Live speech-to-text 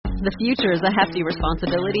The future is a hefty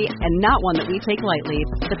responsibility and not one that we take lightly.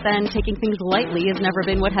 But then taking things lightly has never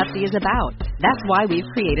been what Hefty is about. That's why we've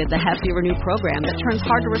created the Hefty Renew program that turns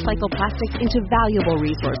hard-to-recycle plastics into valuable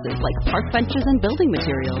resources like park benches and building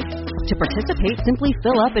materials. To participate, simply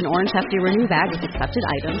fill up an orange Hefty Renew bag with accepted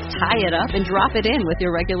items, tie it up, and drop it in with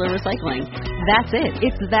your regular recycling. That's it.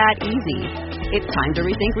 It's that easy. It's time to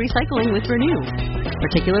rethink recycling with Renew.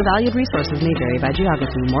 Particular valued resources may vary by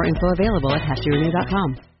geography. More info available at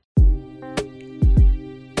heftyrenew.com.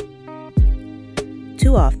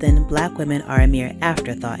 Too often, Black women are a mere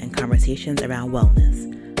afterthought in conversations around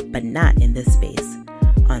wellness, but not in this space.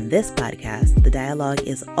 On this podcast, the dialogue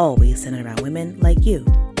is always centered around women like you.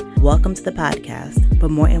 Welcome to the podcast, but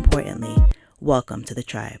more importantly, welcome to the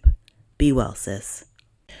tribe. Be well, sis.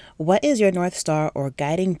 What is your North Star or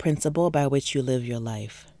guiding principle by which you live your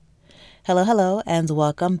life? Hello, and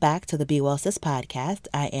welcome back to the Be Well Sis podcast.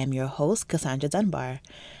 I am your host, Cassandra Dunbar.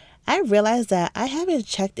 I realized that I haven't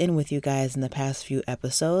checked in with you guys in the past few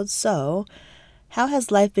episodes, so how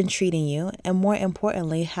has life been treating you? And more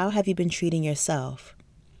importantly, how have you been treating yourself?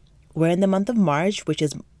 We're in the month of March, which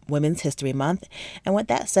is Women's History Month. And with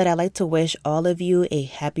that said, I'd like to wish all of you a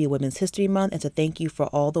happy Women's History Month and to thank you for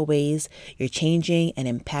all the ways you're changing and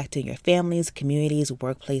impacting your families, communities,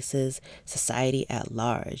 workplaces, society at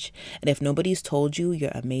large. And if nobody's told you,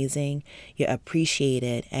 you're amazing, you're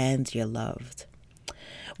appreciated, and you're loved.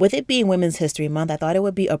 With it being Women's History Month, I thought it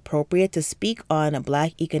would be appropriate to speak on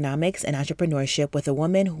Black economics and entrepreneurship with a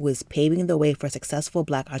woman who is paving the way for successful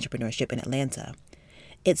Black entrepreneurship in Atlanta.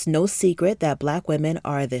 It's no secret that Black women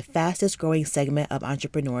are the fastest growing segment of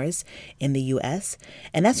entrepreneurs in the U.S.,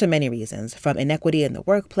 and that's for many reasons, from inequity in the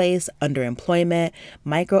workplace, underemployment,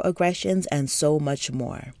 microaggressions, and so much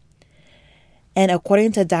more. And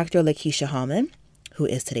according to Dr. Lakeysha Hallmon, who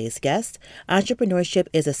is today's guest, entrepreneurship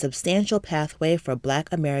is a substantial pathway for Black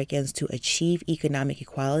Americans to achieve economic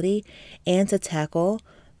equality and to tackle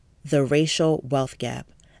the racial wealth gap.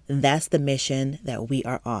 That's the mission that we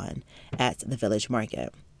are on at the Village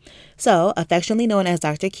Market. So, affectionately known as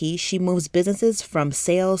Dr. Key, she moves businesses from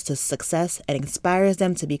sales to success and inspires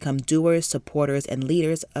them to become doers, supporters, and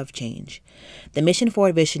leaders of change. The Mission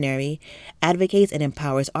Forward visionary advocates and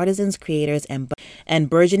empowers artisans, creators, and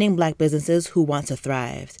burgeoning Black businesses who want to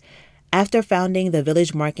thrive. After founding the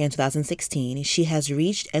Village Market in 2016, she has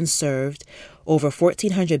reached and served over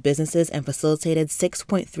 1,400 businesses and facilitated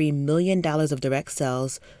 $6.3 million of direct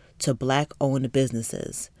sales to Black-owned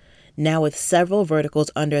businesses. Now with several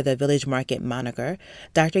verticals under the Village Market moniker,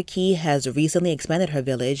 Dr. Key has recently expanded her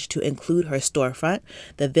village to include her storefront,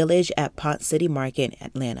 the Village at Ponce City Market in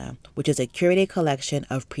Atlanta, which is a curated collection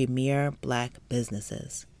of premier Black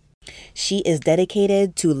businesses. She is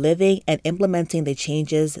dedicated to living and implementing the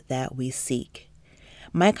changes that we seek.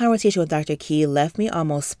 My conversation with Dr. Key left me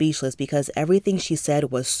almost speechless because everything she said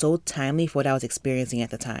was so timely for what I was experiencing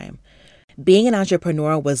at the time. Being an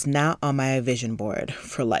entrepreneur was not on my vision board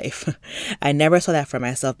for life. I never saw that for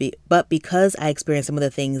myself, but because I experienced some of the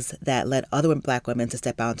things that led other Black women to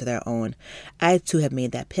step out into their own, I too have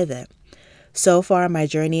made that pivot. So far, my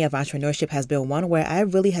journey of entrepreneurship has been one where I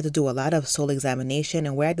really had to do a lot of soul examination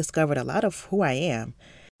and where I discovered a lot of who I am.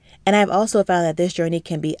 And I've also found that this journey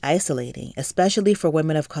can be isolating, especially for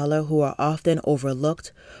women of color who are often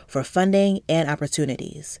overlooked for funding and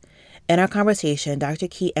opportunities. In our conversation, Dr.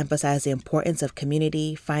 Key emphasized the importance of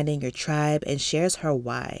community, finding your tribe, and shares her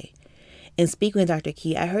why. In speaking with Dr.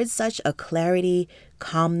 Key, I heard such a clarity,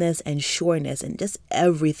 calmness, and sureness in just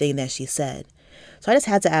everything that she said. So I just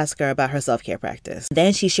had to ask her about her self-care practice.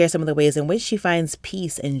 Then she shared some of the ways in which she finds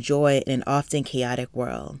peace and joy in an often chaotic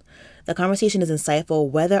world. The conversation is insightful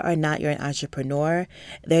whether or not you're an entrepreneur.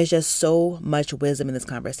 There's just so much wisdom in this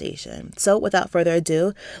conversation. So without further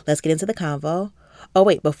ado, let's get into the convo. Oh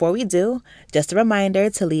wait, before we do, just a reminder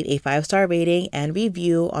to leave a 5-star rating and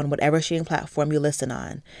review on whatever streaming platform you listen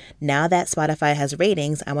on. Now that Spotify has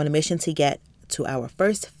ratings, I'm on a mission to get to our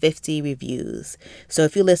first 50 reviews. So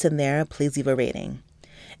if you listen there, please leave a rating.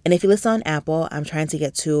 And if you listen on Apple, I'm trying to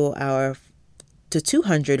get to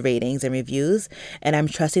 200 ratings and reviews, and I'm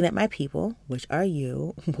trusting that my people, which are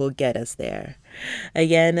you, will get us there.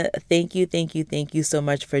 Again, thank you so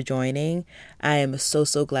much for joining. I am so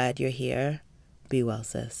glad you're here. Be well,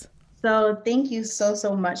 sis. So thank you so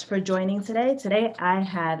much for joining today. Today, I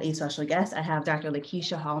have a special guest. I have Dr.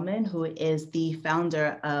 Lakeysha Hallmon, who is the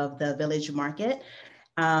founder of the Village Market.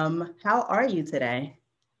 How are you today?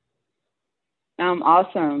 I'm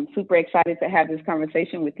awesome. Super excited to have this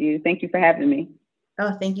conversation with you. Thank you for having me.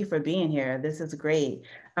 Oh, thank you for being here. This is great.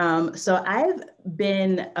 So I've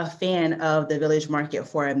been a fan of the Village Market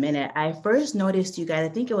for a minute. I first noticed you guys, I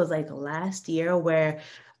think it was like last year, where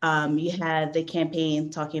You had the campaign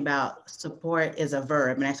talking about support is a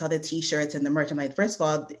verb. And I saw the t-shirts and the merch. I'm like, first of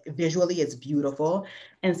all, visually it's beautiful.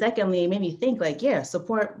 And secondly, it made me think like, yeah,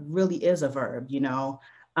 support really is a verb, you know?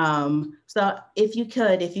 So if you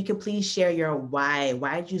could please share your why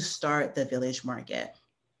did you start the Village Market?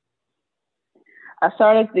 I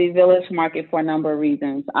started the Village Market for a number of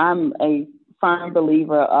reasons. I'm a firm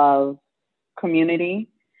believer of community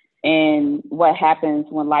and what happens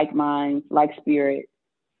when like minds, like spirit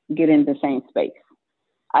get in the same space.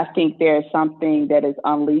 I think there's something that is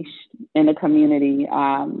unleashed in the community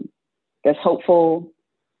that's hopeful,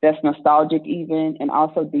 that's nostalgic even, and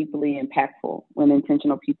also deeply impactful when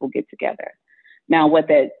intentional people get together. Now, what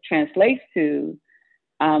that translates to,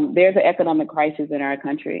 there's an economic crisis in our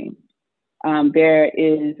country. There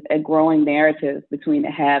is a growing narrative between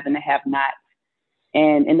the have and the have-nots.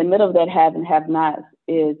 And in the middle of that have and have-nots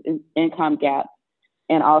is income gap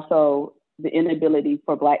and also the inability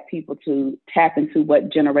for Black people to tap into what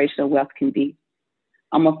generational wealth can be.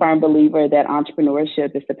 I'm a firm believer that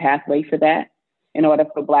entrepreneurship is the pathway for that in order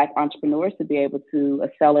for Black entrepreneurs to be able to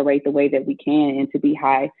accelerate the way that we can and to be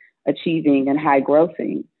high achieving and high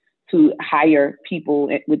grossing, to hire people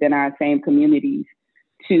within our same communities,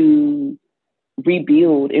 to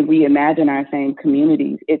rebuild and reimagine our same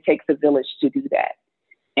communities. It takes a village to do that.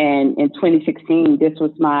 And in 2016, this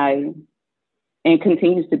was and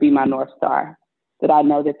continues to be my North Star, that I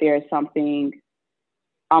know that there is something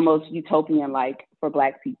almost utopian-like for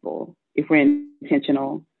Black people if we're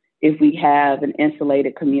intentional, if we have an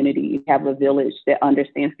insulated community, have a village that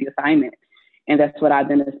understands the assignment. And that's what I've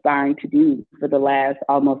been aspiring to do for the last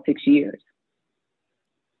almost 6 years.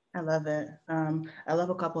 I love it. I love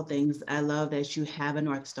a couple of things. I love that you have a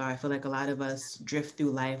North Star. I feel like a lot of us drift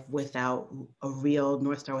through life without a real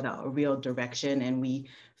North Star, without a real direction, and we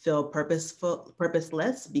feel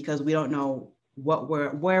purposeless because we don't know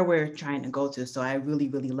where we're trying to go to. So I really,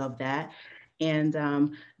 really love that. And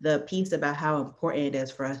the piece about how important it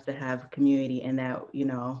is for us to have community and that, you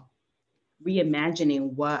know,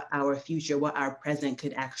 reimagining what our future, what our present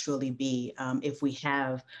could actually be if we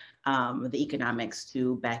have the economics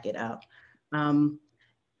to back it up.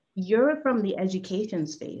 You're from the education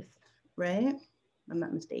space, right? I'm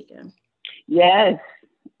not mistaken. Yes.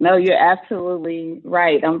 No, you're absolutely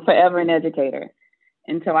right. I'm forever an educator.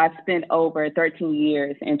 And so I spent over 13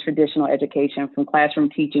 years in traditional education, from classroom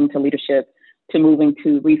teaching to leadership to moving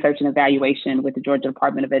to research and evaluation with the Georgia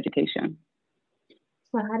Department of Education.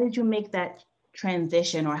 So how did you make that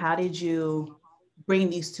transition, or how did you bring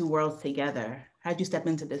these two worlds together? How did you step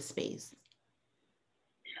into this space?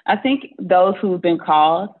 I think those who've been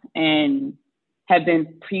called and have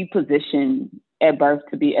been pre-positioned at birth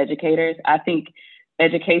to be educators, I think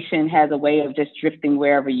education has a way of just drifting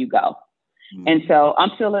wherever you go. Mm-hmm. And so I'm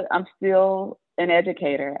still an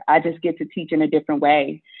educator. I just get to teach in a different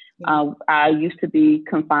way. Mm-hmm. I used to be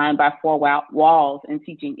confined by four walls and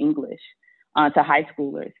teaching English to high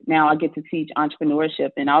schoolers. Now I get to teach entrepreneurship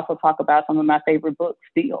and also talk about some of my favorite books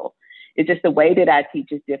still. It's just the way that I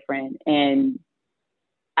teach is different. And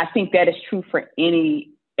I think that is true for any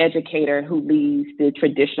educator who leaves the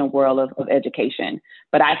traditional world of education.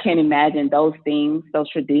 But I can't imagine those things, those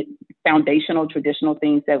foundational, traditional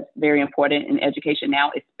things that's very important in education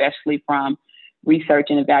now, especially from research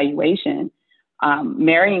and evaluation.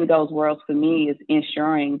 Marrying those worlds for me is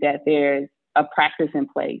ensuring that there's a practice in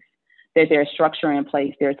place, that there's structure in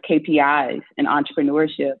place, there's KPIs in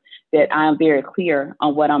entrepreneurship, that I'm very clear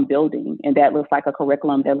on what I'm building. And that looks like a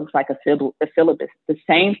curriculum, that looks like a syllabus. The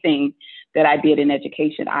same thing that I did in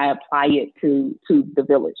education, I apply it to the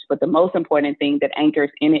village. But the most important thing that anchors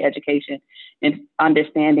any education is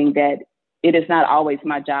understanding that it is not always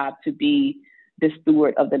my job to be the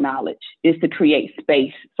steward of the knowledge, is to create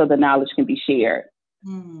space so the knowledge can be shared.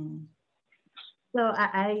 Mm. So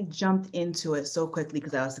I jumped into it so quickly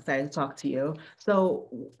because I was excited to talk to you. So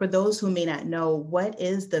for those who may not know, what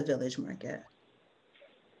is the Village Market?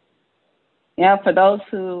 Yeah, for those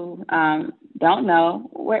who don't know,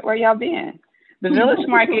 where y'all been? The Village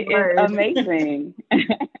Market is amazing.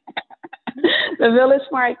 The Village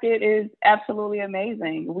Market is absolutely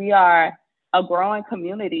amazing. We are a growing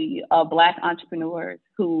community of Black entrepreneurs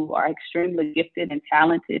who are extremely gifted and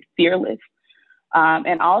talented, fearless.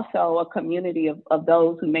 And also a community of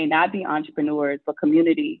those who may not be entrepreneurs, but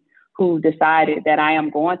community who decided that I am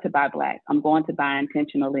going to buy Black. I'm going to buy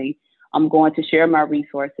intentionally. I'm going to share my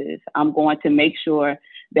resources. I'm going to make sure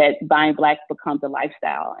that buying Black becomes a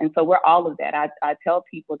lifestyle. And so we're all of that. I tell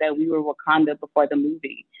people that we were Wakanda before the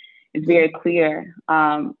movie. It's very clear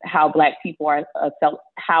how Black people are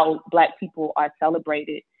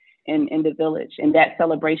celebrated in the village. And that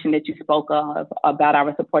celebration that you spoke of about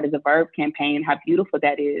our Support is a Verb campaign, how beautiful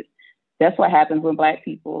that is. That's what happens when Black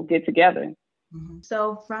people get together.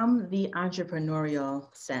 So from the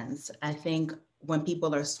entrepreneurial sense, I think when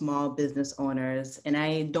people are small business owners, and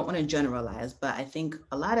I don't want to generalize, but I think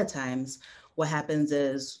a lot of times what happens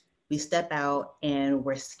is we step out and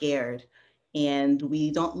we're scared and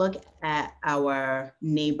we don't look at our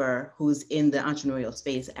neighbor who's in the entrepreneurial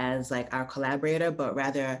space as like our collaborator, but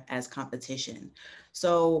rather as competition.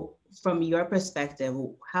 So from your perspective,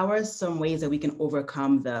 how are some ways that we can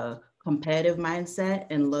overcome the competitive mindset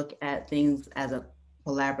and look at things as a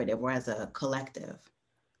collaborative or as a collective?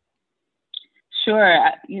 Sure.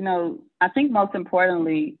 I think most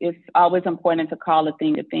importantly, it's always important to call a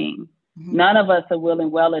thing a thing. None of us are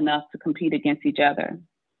willing well enough to compete against each other,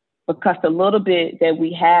 because the little bit that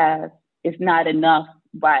we have is not enough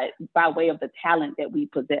by way of the talent that we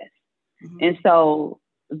possess. And so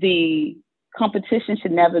the competition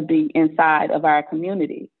should never be inside of our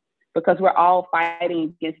community, because we're all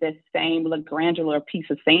fighting against that same granular piece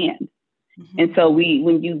of sand. And so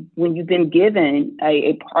when you've been given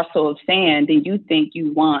a parcel of sand, then you think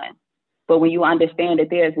you won. But when you understand that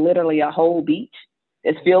there's literally a whole beach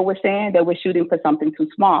that's filled with sand, that we're shooting for something too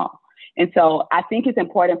small. And so I think it's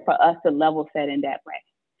important for us to level set in that way,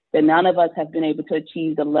 that none of us have been able to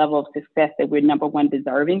achieve the level of success that we're number one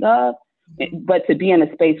deserving of, but to be in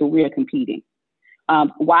a space where we are competing.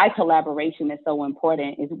 Why collaboration is so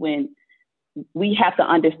important is when we have to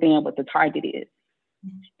understand what the target is.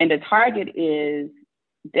 And the target is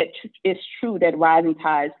that it's true that rising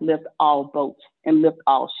tides lift all boats and lift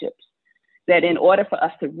all ships. That in order for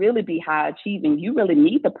us to really be high achieving, you really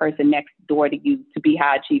need the person next door to you to be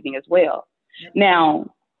high achieving as well. Now,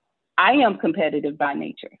 I am competitive by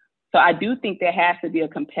nature. So I do think there has to be a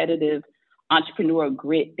competitive entrepreneurial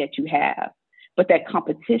grit that you have, but that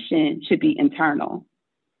competition should be internal,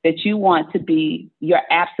 that you want to be your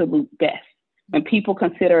absolute best. When people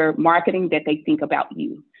consider marketing, that they think about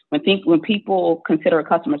you. When people consider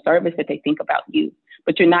customer service, that they think about you.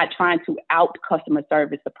 But you're not trying to out customer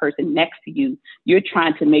service the person next to you. You're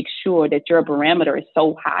trying to make sure that your barometer is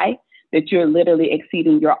so high that you're literally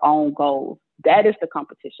exceeding your own goals. That is the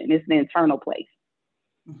competition. It's the internal place.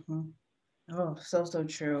 Oh, so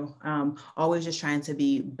true. Always just trying to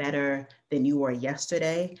be better than you were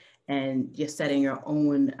yesterday, and just setting your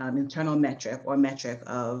own internal metric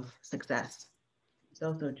of success.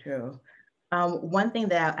 So true. One thing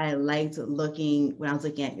that I liked when I was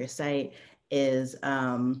looking at your site is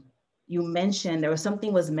you mentioned,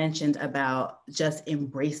 was mentioned about just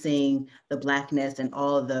embracing the Blackness and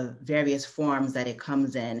all of the various forms that it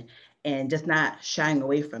comes in, and just not shying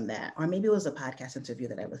away from that. Or maybe it was a podcast interview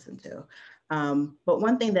that I listened to. But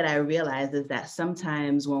one thing that I realized is that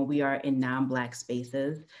sometimes when we are in non-Black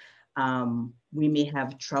spaces, we may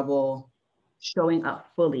have trouble showing up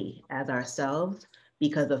fully as ourselves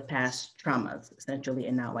because of past traumas, essentially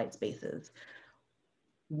in non-white spaces.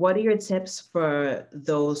 What are your tips for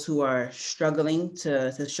those who are struggling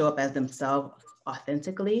to show up as themselves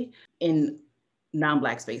authentically in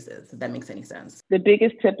non-Black spaces, if that makes any sense? The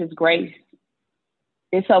biggest tip is grace.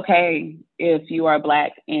 It's okay if you are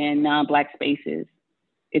Black in non-Black spaces,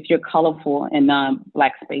 if you're colorful in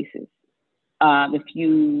non-Black spaces, if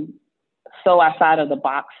you so outside of the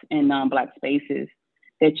box in non-Black spaces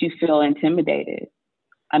that you feel intimidated.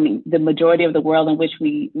 I mean, the majority of the world in which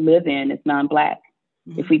we live in is non-Black.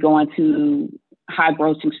 If we go into high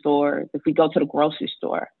grocery stores, if we go to the grocery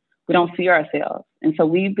store, we don't see ourselves. And so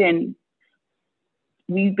we've been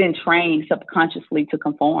trained subconsciously to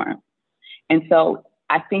conform. And so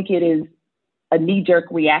I think it is a knee-jerk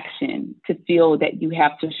reaction to feel that you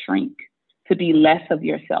have to shrink, to be less of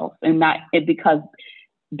yourself, and not because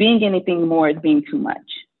being anything more is being too much.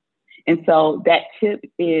 And so that tip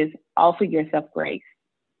is offer yourself grace.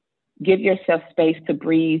 Give yourself space to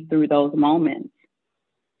breathe through those moments.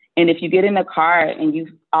 And if you get in a car and you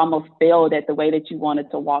almost failed at the way that you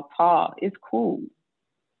wanted to walk tall, it's cool.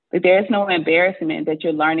 But there's no embarrassment that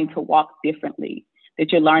you're learning to walk differently,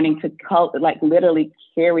 that you're learning to literally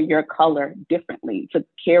carry your color differently, to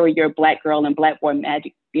carry your Black girl and Black boy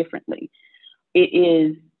magic differently.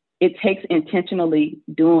 It takes intentionally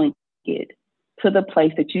doing it to the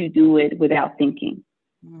place that you do it without thinking.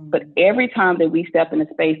 But every time that we step in a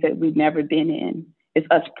space that we've never been in, it's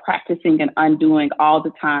us practicing and undoing all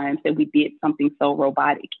the times that we did something so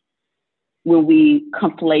robotic. When we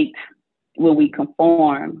conflate, when we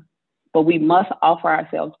conform, but we must offer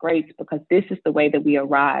ourselves grace because this is the way that we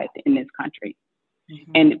arrived in this country.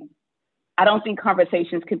 And I don't think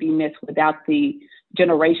conversations can be missed without the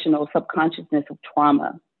generational subconsciousness of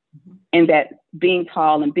trauma And that being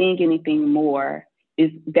tall and being anything more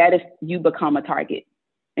is you become a target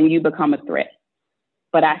and you become a threat.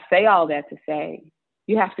 But I say all that to say,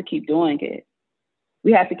 you have to keep doing it.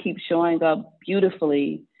 We have to keep showing up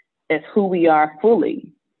beautifully as who we are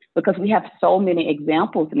fully, because we have so many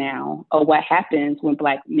examples now of what happens when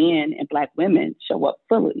Black men and Black women show up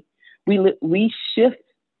fully. We shift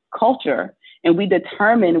culture and we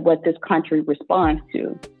determine what this country responds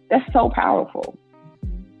to. That's so powerful.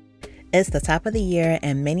 It's the top of the year,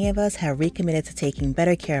 and many of us have recommitted to taking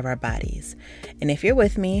better care of our bodies. And if you're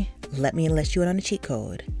with me, let me list you in on a cheat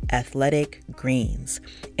code: Athletic Greens.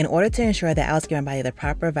 In order to ensure that I was giving my body the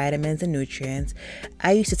proper vitamins and nutrients,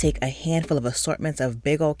 I used to take a handful of assortments of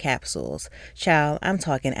big old capsules. Child, I'm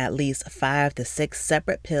talking at least 5 to 6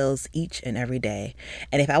 separate pills each and every day.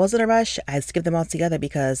 And if I was in a rush, I'd skip them all together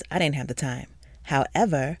because I didn't have the time.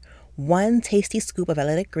 However, one tasty scoop of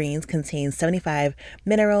Athletic Greens contains 75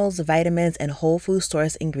 minerals, vitamins, and whole food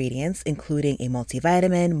source ingredients, including a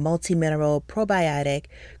multivitamin, multi-mineral, probiotic,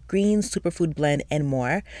 green superfood blend, and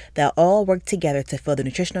more, that all work together to fill the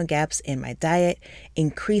nutritional gaps in my diet,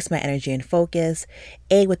 increase my energy and focus,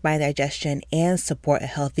 aid with my digestion, and support a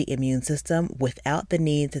healthy immune system without the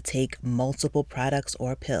need to take multiple products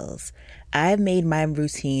or pills. I've made my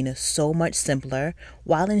routine so much simpler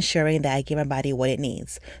while ensuring that I give my body what it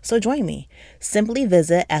needs. So join me. Simply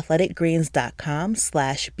visit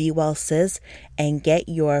athleticgreens.com/bewellsis and get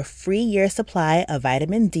your free year supply of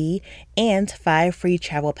vitamin D and 5 free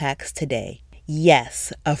travel packs today.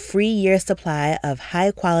 Yes, a free year supply of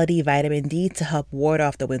high-quality vitamin D to help ward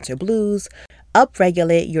off the winter blues,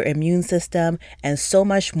 upregulate your immune system, and so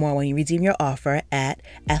much more when you redeem your offer at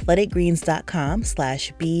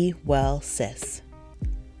athleticgreens.com/bewellsis.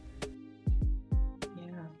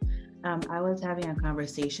 Yeah. I was having a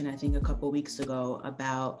conversation, I think a couple weeks ago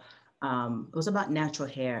about, it was about natural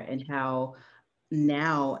hair and how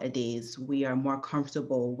nowadays we are more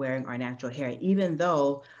comfortable wearing our natural hair, even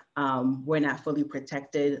though we're not fully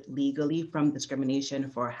protected legally from discrimination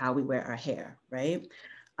for how we wear our hair, right?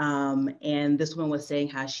 And this one was saying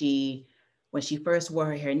how when she first wore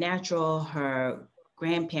her hair natural, her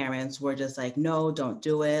grandparents were just like, no, don't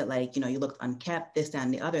do it. Like, you look unkept, this, that,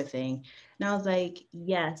 and the other thing. And I was like,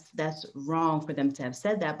 yes, that's wrong for them to have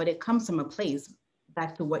said that, but it comes from a place,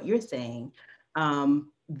 back to what you're saying,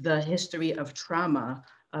 the history of trauma,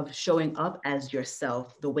 of showing up as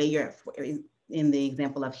yourself, the way you're, in the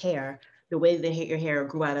example of hair, the way your hair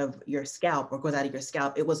grew out of your scalp or goes out of your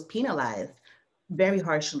scalp, it was penalized very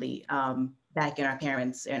harshly back in our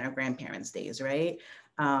parents' and our grandparents' days, right?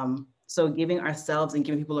 So giving ourselves and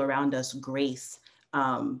giving people around us grace,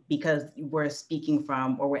 because we're speaking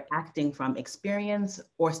from, or we're acting from experience,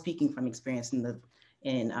 or speaking from experience in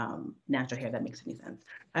natural hair, that makes any sense.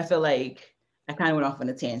 I feel like I kind of went off on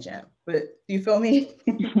a tangent, but do you feel me?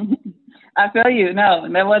 I feel you. No,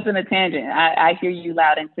 that wasn't a tangent. I hear you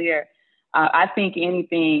loud and clear. I think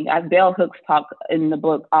Bell Hooks talks in the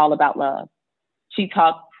book all about love. She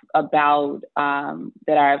talks about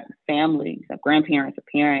that our families, our grandparents, our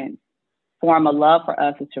parents form a love for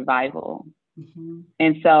us as survival. Mm-hmm.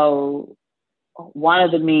 And so one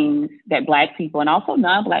of the means that Black people and also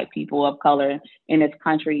non-Black people of color in this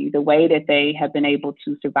country, the way that they have been able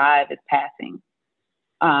to survive is passing.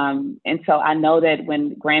 And so I know that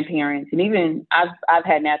when grandparents, and even I've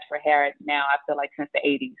had natural hair now, I feel like since the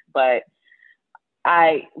 80s, but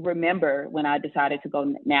I remember when I decided to go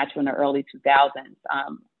natural in the early 2000s,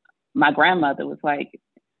 my grandmother was like,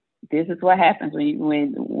 this is what happens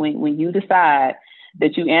when you decide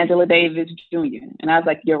that you Angela Davis Jr. And I was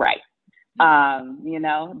like, you're right.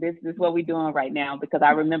 This is what we're doing right now, because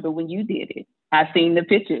I remember when you did it. I've seen the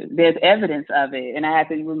pictures. There's evidence of it. And I had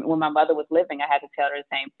to, when my mother was living, I had to tell her the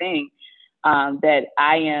same thing, that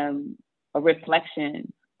I am a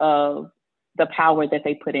reflection of the power that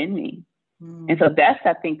they put in me. And so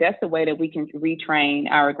I think that's the way that we can retrain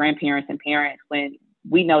our grandparents and parents when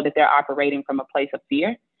we know that they're operating from a place of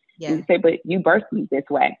fear. Yeah. And you say, but you birthed me this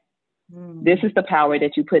way. This is the power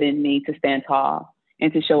that you put in me to stand tall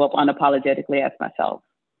and to show up unapologetically as myself.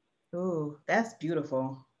 Ooh, that's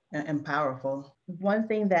beautiful and powerful. One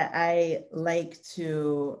thing that I like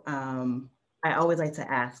to, I always like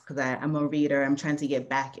to ask, because I'm a reader, I'm trying to get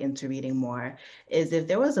back into reading more, is if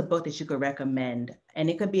there was a book that you could recommend, and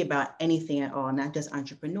it could be about anything at all, not just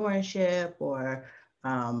entrepreneurship or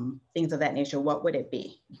things of that nature, what would it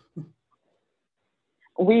be?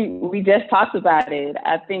 We just talked about it.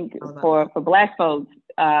 I think for Black folks,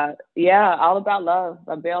 All About Love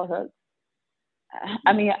by Bell Hooks.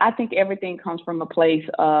 I mean, I think everything comes from a place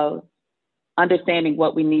of understanding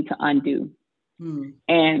what we need to undo.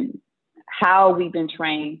 And how we've been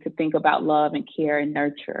trained to think about love and care and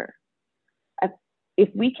nurture. If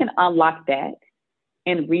we can unlock that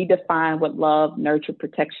and redefine what love, nurture,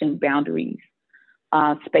 protection, boundaries,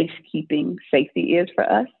 space keeping, safety is for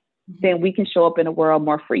us, then we can show up in a world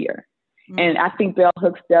more freer. And I think Bell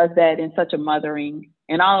Hooks does that in such a mothering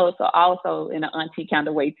and also in an auntie kind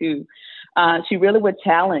of way too. She really would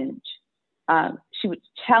challenge. She would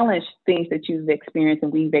challenge things that you've experienced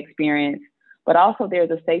and we've experienced, but also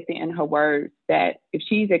there's a safety in her words that if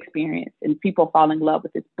she's experienced and people fall in love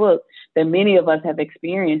with this book, that many of us have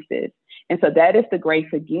experienced this. And so that is the grace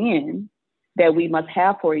again that we must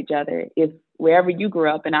have for each other. If wherever you grew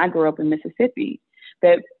up, and I grew up in Mississippi,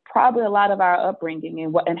 that probably a lot of our upbringing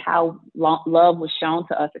and how love was shown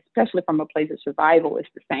to us, especially from a place of survival, is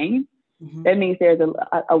the same. That means there's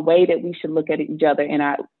a way that we should look at each other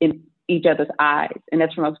in each other's eyes, and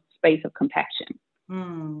that's from a space of compassion.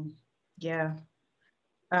 Yeah.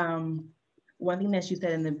 One thing that you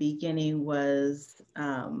said in the beginning was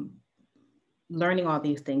learning all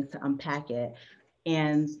these things to unpack it.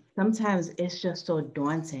 And sometimes it's just so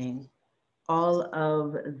daunting, all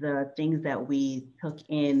of the things that we took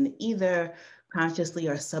in either consciously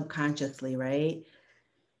or subconsciously, right?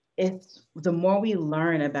 It's the more we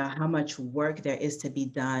learn about how much work there is to be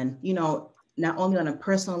done, you know, not only on a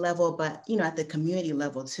personal level, but, you know, at the community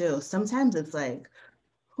level too. Sometimes it's like,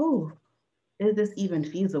 who is this even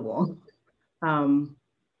feasible? And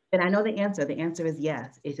I know the answer. The answer is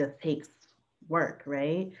yes. It just takes work,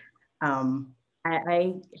 right?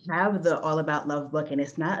 I have the All About Love book, and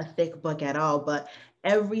it's not a thick book at all, but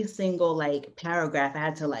every single like paragraph I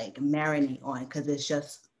had to like marinate on because it's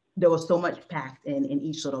just, there was so much packed in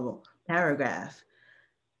each little paragraph.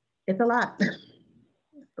 It's a lot.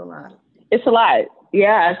 It's a lot. It's a lot.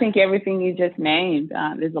 Yeah, I think everything you just named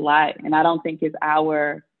is a lot. And I don't think it's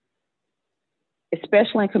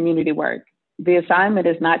especially in community work, the assignment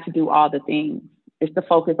is not to do all the things. It's to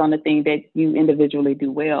focus on the thing that you individually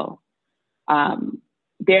do well.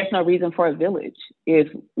 There's no reason for a village if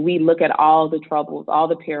we look at all the troubles, all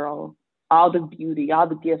the peril, all the beauty, all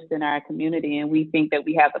the gifts in our community, and we think that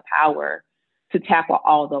we have the power to tackle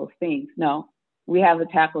all those things. No, we have to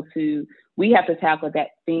tackle that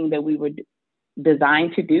thing that we were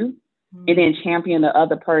designed to do, and then champion the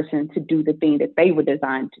other person to do the thing that they were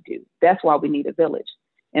designed to do. That's why we need a village.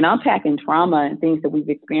 And unpacking trauma and things that we've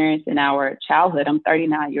experienced in our childhood. I'm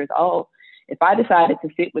 39 years old. If I decided to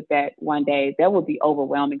sit with that one day, that would be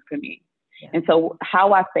overwhelming for me. Yeah. And so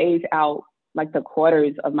how I phase out like the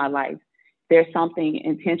quarters of my life, there's something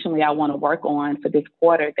intentionally I want to work on for this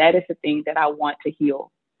quarter. That is the thing that I want to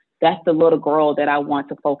heal. That's the little girl that I want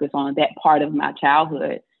to focus on, that part of my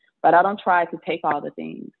childhood. But I don't try to take all the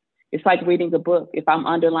things. It's like reading a book. If I'm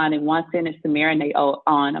underlining one sentence to marinate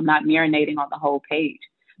on, I'm not marinating on the whole page,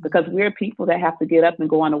 because we're people that have to get up and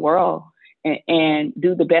go in the world and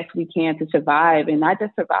do the best we can to survive, and not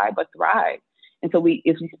just survive, but thrive. And so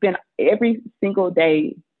if we spend every single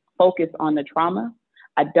day focused on the trauma,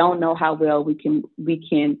 I don't know how well we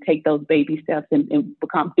can take those baby steps and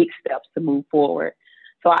become big steps to move forward.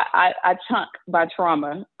 So I chunk my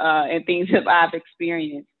trauma and things that I've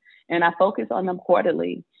experienced, and I focus on them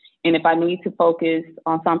quarterly. And if I need to focus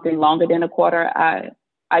on something longer than a quarter,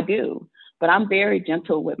 I do. But I'm very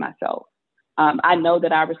gentle with myself. I know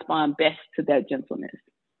that I respond best to that gentleness.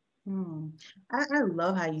 I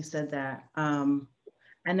love how you said that. I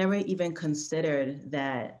never even considered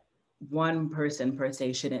that one person per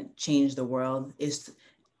se shouldn't change the world. It's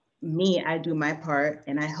me, I do my part,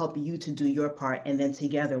 and I help you to do your part, and then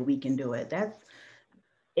together we can do it.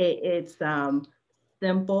 It's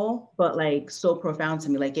simple, but like so profound to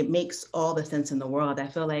me. Like it makes all the sense in the world. I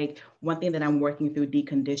feel like one thing that I'm working through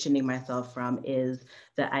deconditioning myself from is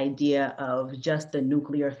the idea of just the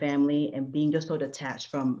nuclear family and being just so detached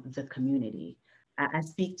from the community. I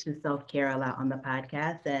speak to self-care a lot on the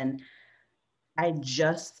podcast, and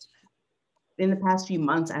in the past few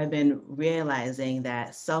months, I've been realizing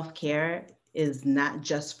that self-care is not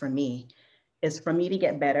just for me. It's for me to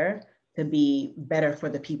get better, to be better for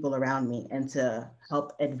the people around me, and to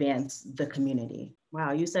help advance the community.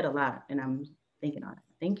 Wow, you said a lot, and I'm thinking on it.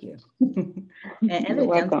 Thank you. and You're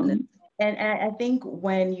welcome. And I think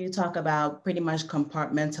when you talk about pretty much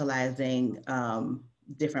compartmentalizing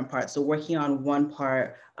different parts, so working on one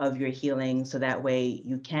part of your healing so that way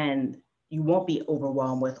you won't be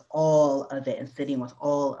overwhelmed with all of it and sitting with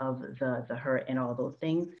all of the hurt and all those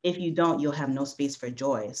things. If you don't, you'll have no space for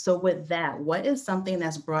joy. So with that, what is something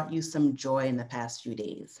that's brought you some joy in the past few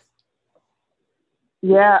days?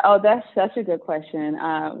 Yeah, that's such a good question.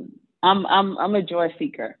 I'm a joy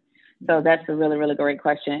seeker. So that's a really, really great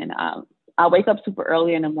question. I wake up super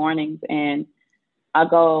early in the mornings, and I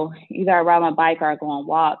go, either I ride my bike or I go on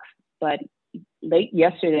walks. But late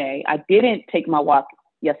yesterday, I didn't take my walk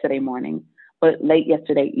yesterday morning, but late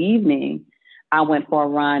yesterday evening, I went for a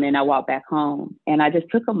run and I walked back home. And I just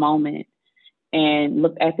took a moment and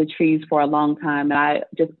looked at the trees for a long time. And I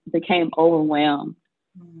just became overwhelmed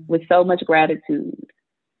with so much gratitude.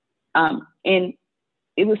 And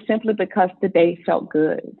it was simply because the day felt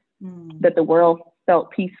good, that the world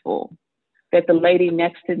felt peaceful, that the lady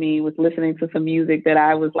next to me was listening to some music that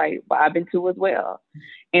I was like vibing to as well.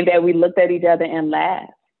 And that we looked at each other and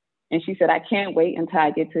laughed. And she said, I can't wait until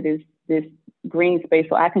I get to this green space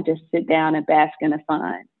so I can just sit down and bask in the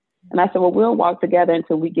sun. And I said, well, we'll walk together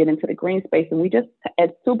until we get into the green space. And we just, as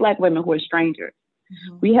two Black women who are strangers,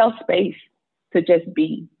 we held space to just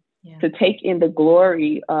be, to take in the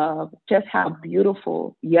glory of just how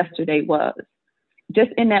beautiful yesterday was,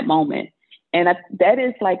 just in that moment. And that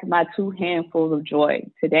is like my two handfuls of joy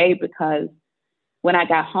today, because when I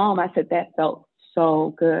got home, I said, that felt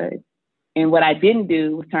so good. And what I didn't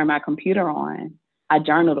do was turn my computer on. I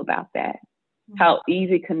journaled about that, how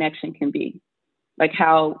easy connection can be. Like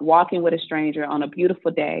how walking with a stranger on a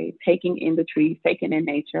beautiful day, taking in the trees, taking in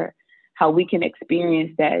nature, how we can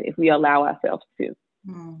experience that if we allow ourselves to.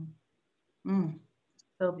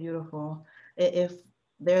 So beautiful. If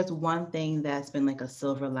there's one thing that's been like a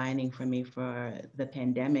silver lining for me for the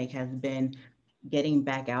pandemic, has been getting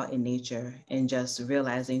back out in nature and just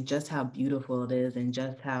realizing just how beautiful it is, and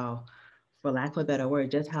just how, for lack of a better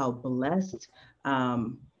word, just how blessed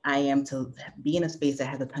I am to be in a space that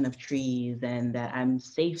has a ton of trees and that I'm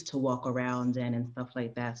safe to walk around in and stuff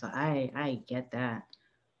like that. So I get that.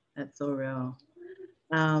 That's so real.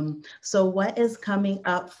 So what is coming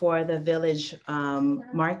up for the Village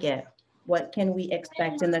Market? What can we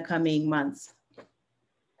expect in the coming months?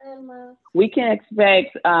 We can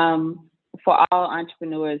expect, for all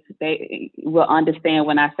entrepreneurs, they will understand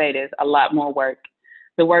when I say this, a lot more work.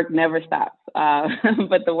 The work never stops,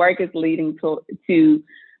 but the work is leading to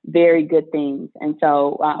very good things. And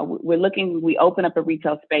so we opened up a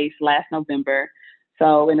retail space last November.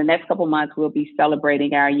 So in the next couple of months, we'll be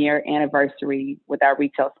celebrating our year anniversary with our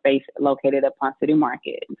retail space located at Ponce City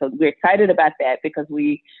Market. And so we're excited about that, because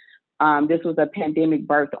this was a pandemic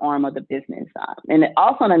birth arm of the business. And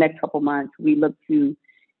also in the next couple of months, we look to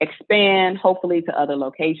expand, hopefully to other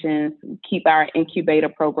locations, keep our incubator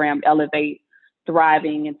program, Elevate,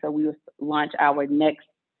 thriving. And so we will launch our next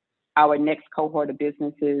cohort of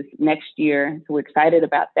businesses next year. So we're excited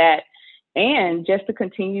about that. And just to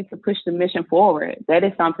continue to push the mission forward. That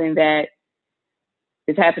is something that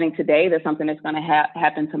is happening today. That's something that's going to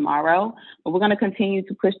happen tomorrow. But we're going to continue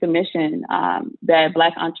to push the mission that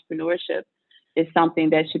Black entrepreneurship is something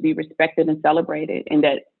that should be respected and celebrated, and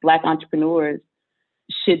that Black entrepreneurs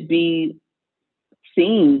should be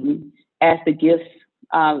seen as the gifts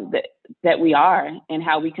that we are, and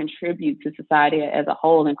how we contribute to society as a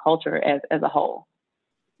whole and culture as a whole.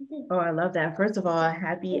 Oh, I love that. First of all,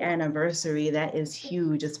 happy anniversary. That is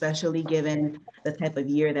huge, especially given the type of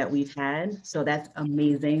year that we've had. So that's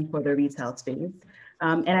amazing for the retail space.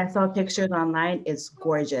 And I saw pictures online. It's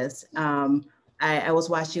gorgeous. I was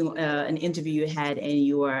watching an interview you had, and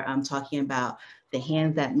you were talking about the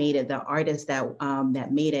hands that made it, the artists that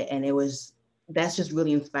made it. And that's just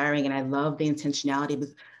really inspiring. And I love the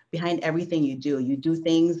intentionality behind everything you do. You do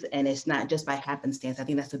things, and it's not just by happenstance. I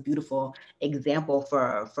think that's a beautiful example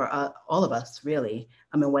for all of us, really.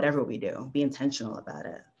 I mean, whatever we do, be intentional about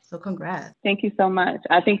it. So congrats. Thank you so much.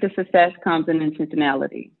 I think the success comes in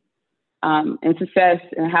intentionality. And success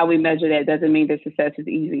and how we measure that doesn't mean that success is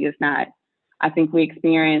easy. It's not. I think we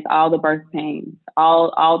experience all the birth pains,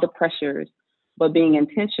 all the pressures, but being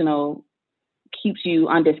intentional keeps you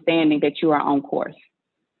understanding that you are on course,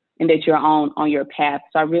 and that you're on your path.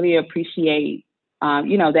 So I really appreciate,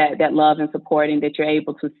 that love and support, and that you're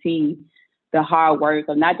able to see the hard work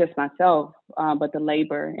of not just myself, but the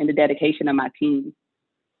labor and the dedication of my team.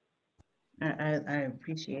 I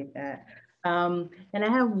appreciate that. And I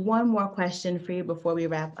have one more question for you before we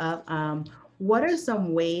wrap up. What are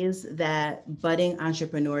some ways that budding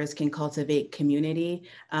entrepreneurs can cultivate community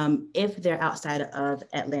if they're outside of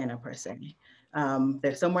Atlanta per se?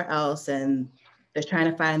 They're somewhere else and they're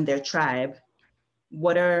trying to find their tribe.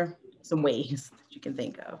 What are some ways that you can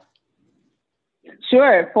think of?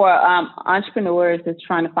 Sure. For entrepreneurs that's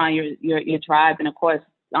trying to find your tribe, and of course,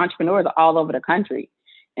 entrepreneurs are all over the country.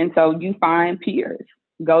 And so you find peers.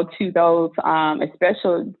 Go to those,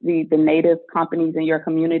 especially the native companies in your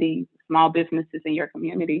community, small businesses in your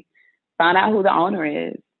community. Find out who the owner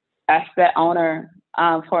is. Ask that owner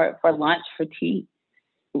for lunch, for tea.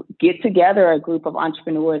 get together a group of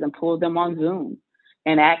entrepreneurs and pull them on Zoom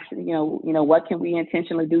and ask, what can we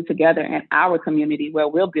intentionally do together in our community where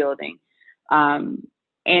we're building? And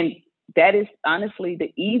that is honestly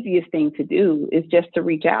the easiest thing to do, is just to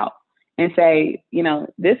reach out and say,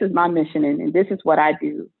 this is my mission and this is what I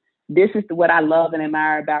do. This is what I love and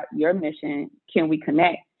admire about your mission. Can we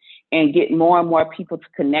connect? And get more and more people to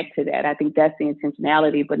connect to that. I think that's the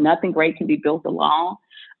intentionality, but nothing great can be built alone.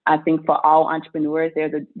 I think for all entrepreneurs,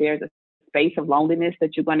 there's a space of loneliness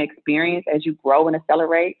that you're going to experience as you grow and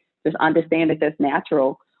accelerate. Just understand that that's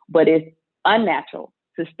natural, but it's unnatural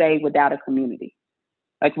to stay without a community.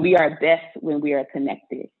 Like, we are best when we are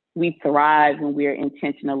connected. We thrive when we are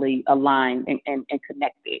intentionally aligned and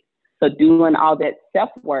connected. So doing all that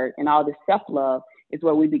self-work and all the self-love is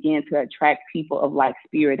where we begin to attract people of like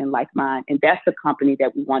spirit and like mind. And that's the company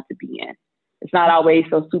that we want to be in. It's not always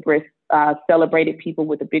so super celebrated people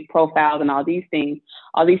with the big profiles and all these things.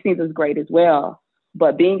 All these things is great as well.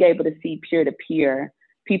 But being able to see peer-to-peer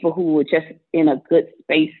people who are just in a good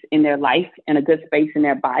space in their life and a good space in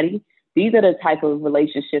their body, these are the type of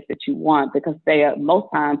relationships that you want, because they are most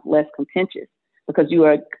times less contentious, because you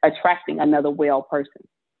are attracting another well person.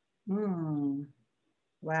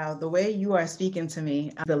 Wow, the way you are speaking to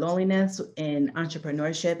me, the loneliness in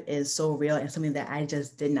entrepreneurship is so real and something that I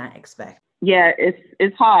just did not expect. Yeah,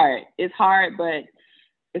 it's hard. It's hard, but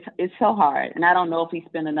it's so hard. And I don't know if we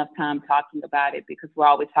spend enough time talking about it, because we're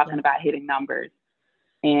always talking about hitting numbers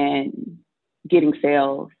and getting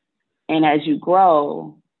sales. And as you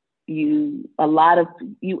grow, you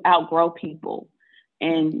outgrow people.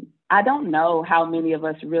 And I don't know how many of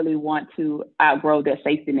us really want to outgrow that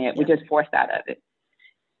safety net. We're just forced out of it.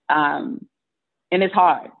 And it's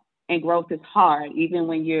hard. And growth is hard. Even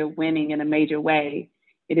when you're winning in a major way,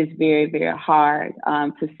 it is very, very hard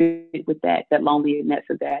to sit with that loneliness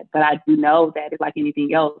of that. But I do know that it's like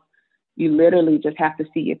anything else. You literally just have to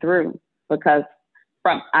see it through, because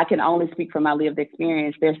I can only speak from my lived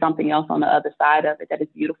experience. There's something else on the other side of it that is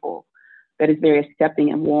beautiful, that is very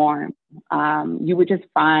accepting and warm. You would just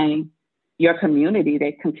find your community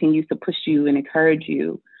that continues to push you and encourage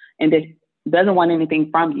you, and that doesn't want anything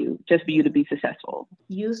from you, just for you to be successful.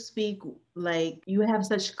 You speak like you have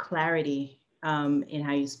such clarity in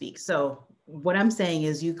how you speak. So what I'm saying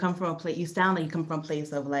is, you come from a place, you sound like you come from a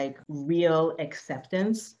place of like real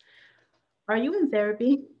acceptance. Are you in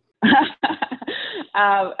therapy?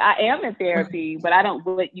 I am in therapy, but I don't.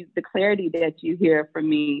 The clarity that you hear from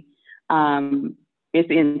me is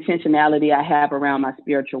the intentionality I have around my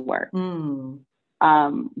spiritual work.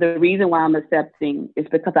 The reason why I'm accepting is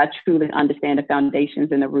because I truly understand the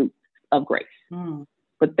foundations and the roots of grace.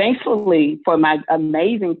 But thankfully, for my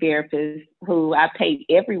amazing therapist, who I pay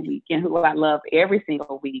every week and who I love every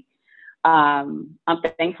single week, I'm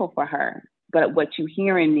thankful for her. But what you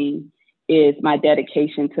hear in me is my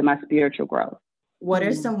dedication to my spiritual growth. What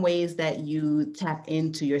are some ways that you tap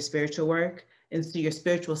into your spiritual work, into your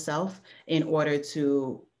spiritual self, in order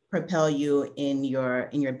to propel you in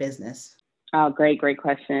your business? Oh, great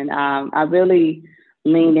question. I really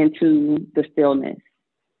lean into the stillness.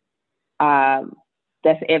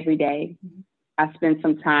 That's every day. I spend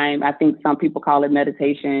some time, I think some people call it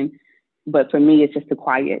meditation, but for me, it's just the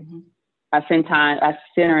quiet. I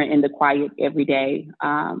center in the quiet every day.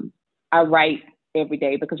 I write every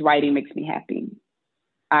day because writing makes me happy.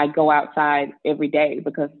 I go outside every day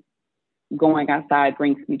because going outside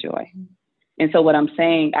brings me joy. And so what I'm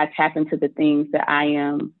saying, I tap into the things that I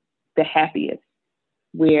am the happiest,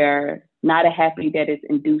 where not a happy that is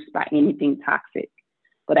induced by anything toxic,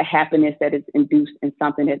 but a happiness that is induced in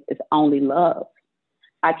something that is only love.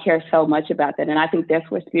 I care so much about that. And I think that's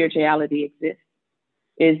where spirituality exists,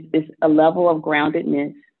 is a level of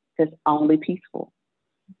groundedness that's only peaceful.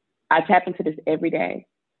 I tap into this every day.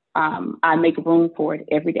 I make room for it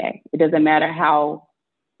every day. It doesn't matter how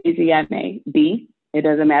busy I may be. It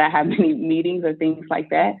doesn't matter how many meetings or things like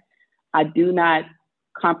that. I do not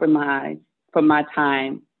compromise for my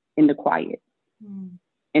time in the quiet. And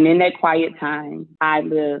in that quiet time, I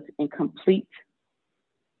live in complete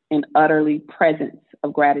and utterly presence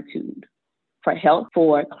of gratitude for health,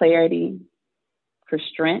 for clarity, for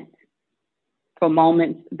strength, for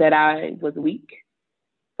moments that I was weak,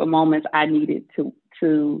 for moments I needed to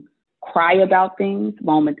cry about things,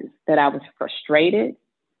 moments that I was frustrated.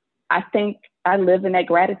 I think I live in that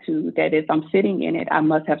gratitude that if I'm sitting in it, I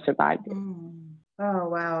must have survived it. Oh,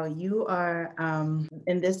 wow. You are,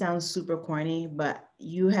 and this sounds super corny, but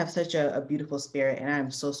you have such a beautiful spirit. And I'm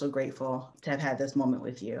so, so grateful to have had this moment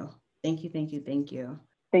with you. Thank you, thank you, thank you.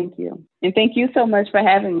 Thank you. And thank you so much for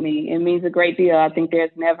having me. It means a great deal. I think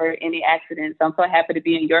there's never any accidents. I'm so happy to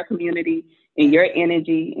be in your community, in your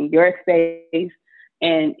energy, in your space.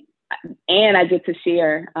 And I get to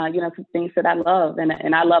share, some things that I love.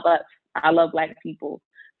 And I love us. I love Black people.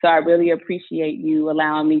 So I really appreciate you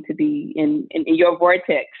allowing me to be in your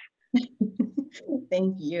vortex.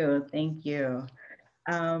 Thank you. Thank you.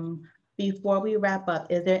 Before we wrap up,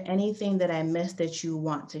 is there anything that I missed that you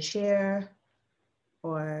want to share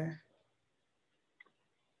or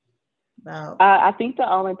about? I think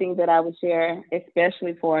the only thing that I would share,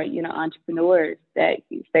 especially for, entrepreneurs, that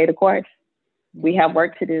you stay the course. We have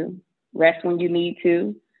work to do. Rest when you need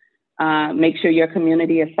to. Make sure your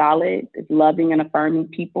community is solid, is loving and affirming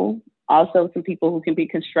people. Also, some people who can be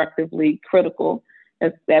constructively critical,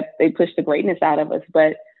 that they push the greatness out of us.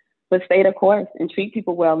 But stay the course and treat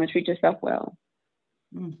people well and treat yourself well.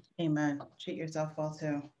 Amen. Treat yourself well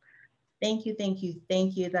too. Thank you,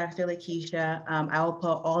 Dr. Lakeysha. I will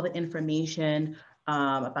put all the information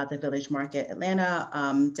about the Village Market Atlanta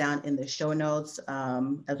down in the show notes,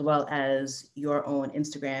 as well as your own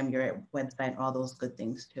Instagram, your website, all those good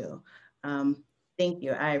things too. Thank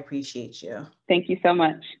you. I appreciate you. Thank you so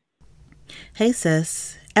much. Hey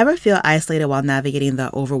sis, ever feel isolated while navigating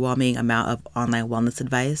the overwhelming amount of online wellness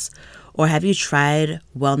advice? Or have you tried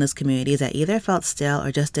wellness communities that either felt stale or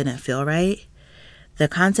just didn't feel right? The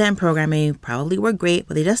content and programming probably were great,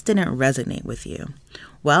 but they just didn't resonate with you.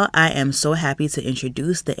 Well, I am so happy to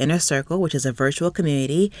introduce the Inner Circle, which is a virtual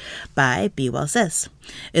community by Be Well Sis.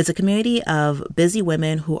 It's a community of busy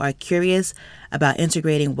women who are curious about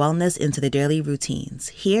integrating wellness into their daily routines.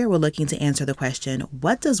 Here, we're looking to answer the question,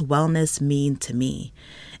 what does wellness mean to me?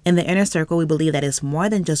 In the Inner Circle, we believe that it's more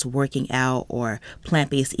than just working out or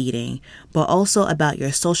plant-based eating, but also about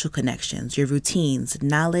your social connections, your routines,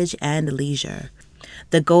 knowledge, and leisure.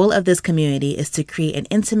 The goal of this community is to create an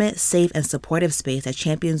intimate, safe, and supportive space that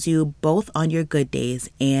champions you both on your good days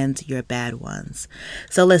and your bad ones.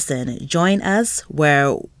 So listen, join us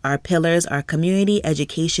where our pillars are community,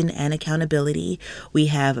 education, and accountability. We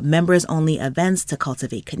have members-only events to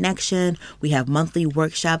cultivate connection. We have monthly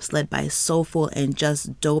workshops led by soulful and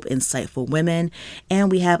just dope, insightful women.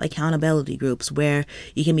 And we have accountability groups where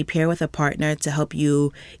you can be paired with a partner to help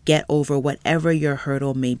you get over whatever your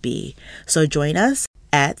hurdle may be. So join us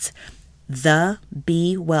at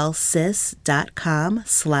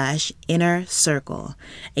thebewellsis.com/inner circle.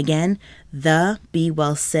 Again,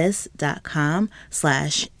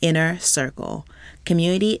 thebewellsis.com/inner circle.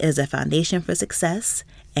 Community is a foundation for success,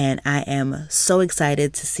 and I am so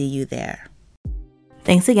excited to see you there.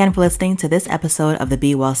 Thanks again for listening to this episode of the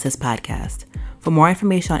Be Well Sis podcast. For more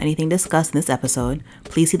information on anything discussed in this episode,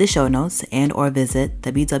 please see the show notes and or visit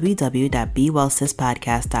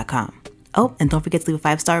www.bewellsispodcast.com. Oh, and don't forget to leave a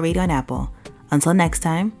 5-star rating on Apple. Until next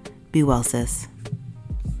time, be well, sis.